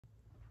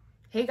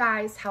Hey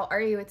guys, how are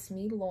you? It's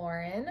me,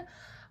 Lauren.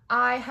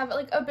 I have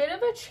like a bit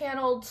of a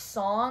channeled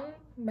song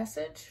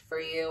message for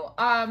you.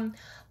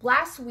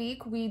 Last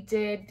week we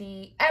did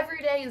the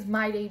Every Day is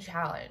My Day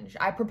challenge.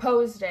 I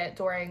proposed it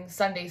during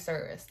Sunday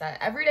service that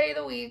every day of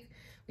the week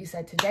we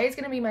said today is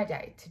going to be my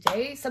day.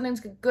 Today something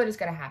good is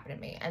going to happen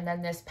to me. And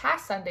then this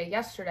past Sunday,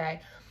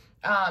 yesterday,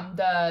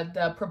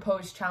 the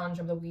proposed challenge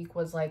of the week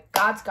was like,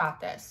 God's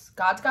got this.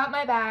 God's got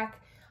my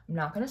back. I'm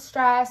not going to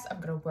stress. I'm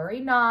going to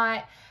worry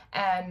not.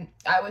 And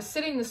I was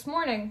sitting this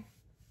morning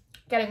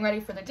getting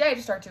ready for the day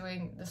to start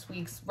doing this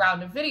week's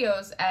round of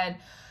videos, and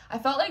I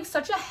felt like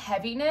such a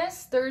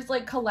heaviness. There's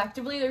like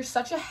collectively, there's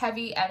such a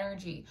heavy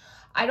energy.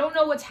 I don't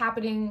know what's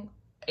happening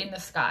in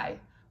the sky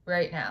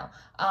right now.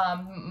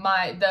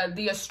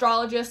 The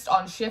astrologist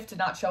on shift did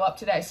not show up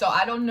today, so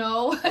I don't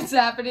know what's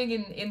happening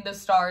in the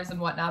stars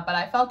and whatnot, but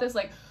I felt this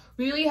like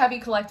really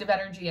heavy collective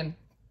energy. And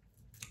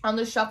on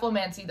the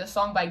Shufflemancy, the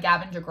song by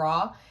Gavin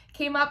Degraw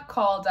came up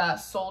called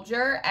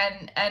Soldier,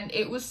 and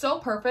it was so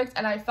perfect,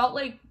 and I felt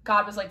like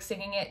God was like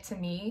singing it to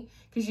me,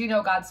 because you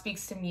know God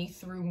speaks to me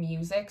through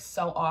music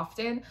so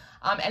often,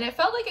 and it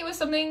felt like it was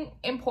something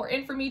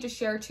important for me to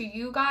share to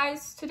you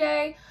guys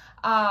today,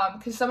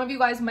 because some of you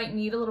guys might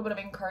need a little bit of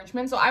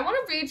encouragement. So I want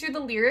to read you the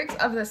lyrics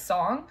of this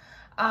song.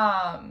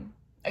 Are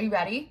you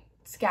ready?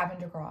 It's Gavin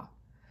Degraw.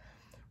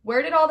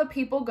 Where did all the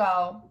people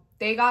go?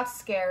 They got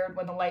scared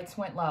when the lights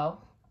went low.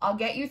 I'll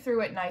get you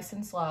through it nice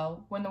and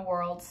slow when the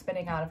world's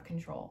spinning out of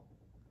control.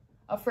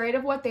 Afraid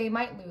of what they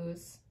might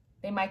lose.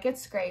 They might get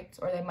scraped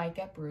or they might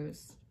get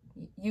bruised.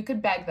 You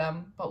could beg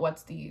them, but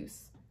what's the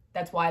use?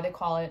 That's why they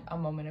call it a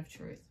moment of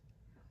truth.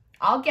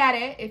 I'll get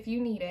it if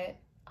you need it.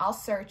 I'll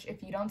search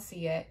if you don't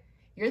see it.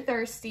 You're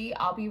thirsty,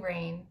 I'll be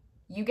rain.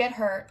 You get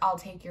hurt, I'll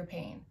take your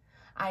pain.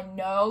 I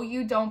know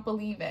you don't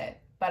believe it,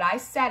 but I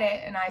said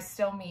it and I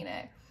still mean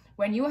it.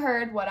 When you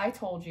heard what I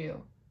told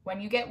you, when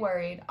you get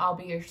worried, I'll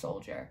be your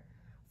soldier.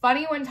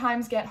 Funny when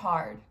times get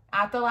hard,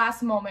 at the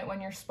last moment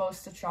when you're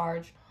supposed to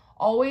charge,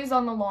 always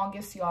on the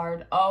longest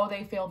yard, oh,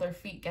 they feel their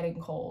feet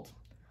getting cold.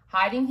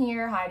 Hiding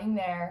here, hiding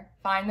there,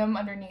 find them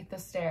underneath the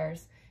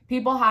stairs,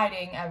 people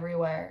hiding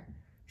everywhere,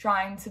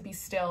 trying to be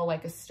still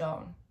like a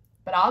stone.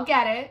 But I'll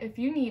get it if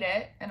you need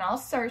it, and I'll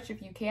search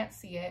if you can't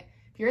see it.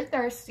 If you're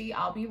thirsty,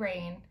 I'll be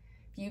rain.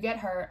 If you get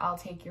hurt, I'll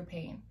take your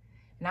pain.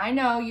 And I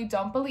know you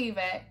don't believe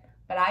it,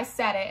 but I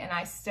said it and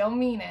I still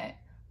mean it.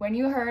 When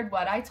you heard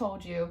what I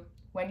told you,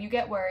 when you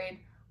get worried,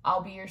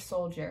 I'll be your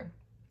soldier.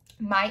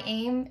 My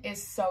aim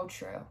is so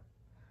true.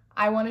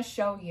 I want to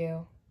show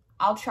you.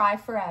 I'll try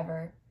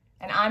forever,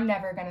 and I'm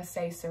never going to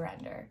say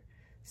surrender.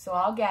 So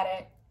I'll get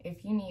it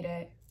if you need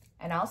it,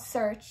 and I'll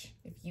search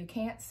if you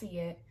can't see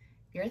it.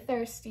 If you're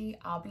thirsty,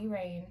 I'll be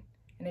rain,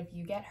 and if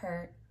you get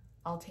hurt,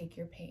 I'll take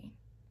your pain.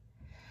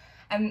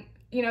 And,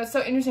 you know, it's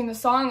so interesting, the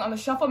song on the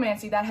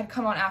Shufflemancy that had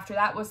come on after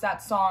that was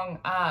that song,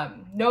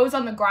 Nose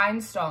on the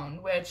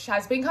Grindstone, which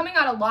has been coming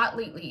out a lot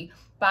lately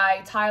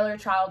by Tyler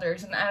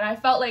Childers, and I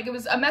felt like it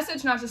was a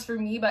message not just for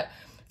me, but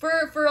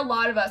for a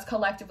lot of us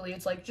collectively.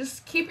 It's like,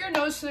 just keep your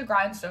nose to the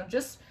grindstone,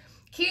 just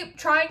keep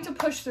trying to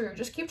push through,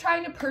 just keep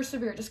trying to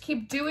persevere, just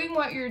keep doing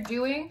what you're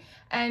doing,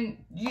 and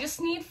you just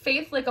need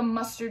faith like a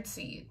mustard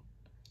seed.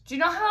 Do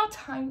you know how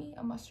tiny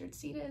a mustard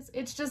seed is?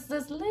 It's just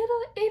this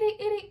little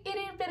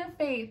itty bit of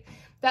faith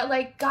that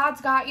like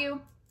God's got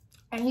you,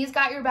 and he's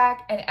got your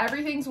back, and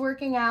everything's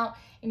working out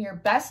in your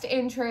best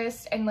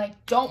interest, and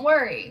like, don't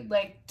worry,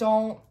 like,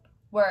 don't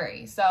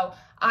worry. So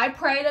I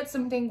pray that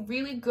something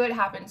really good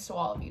happens to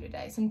all of you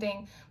today,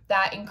 something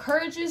that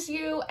encourages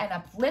you and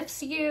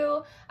uplifts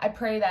you. I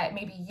pray that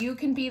maybe you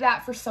can be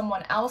that for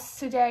someone else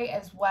today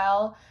as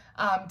well.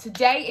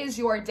 Today is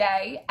your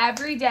day.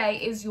 Every day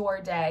is your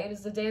day. It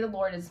is the day the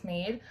Lord has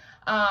made.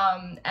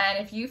 And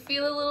if you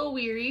feel a little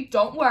weary,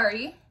 don't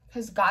worry,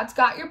 because God's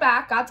got your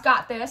back. God's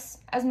got this.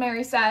 As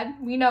Mary said,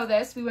 we know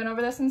this. We went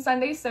over this in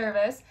Sunday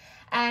service.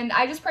 And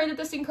I just pray that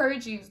this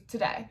encourages you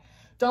today.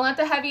 Don't let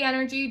the heavy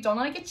energy, don't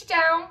let it get you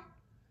down.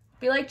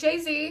 Be like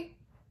Jay-Z,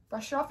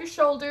 brush it off your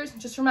shoulders.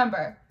 Just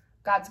remember,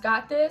 God's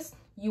got this.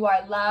 You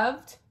are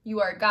loved,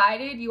 you are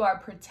guided, you are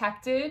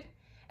protected,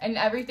 and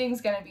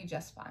everything's gonna be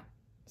just fine.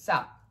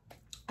 So,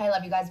 I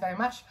love you guys very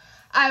much.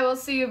 I will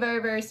see you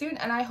very, very soon,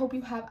 and I hope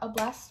you have a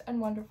blessed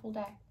and wonderful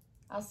day.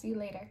 I'll see you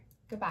later.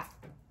 Goodbye.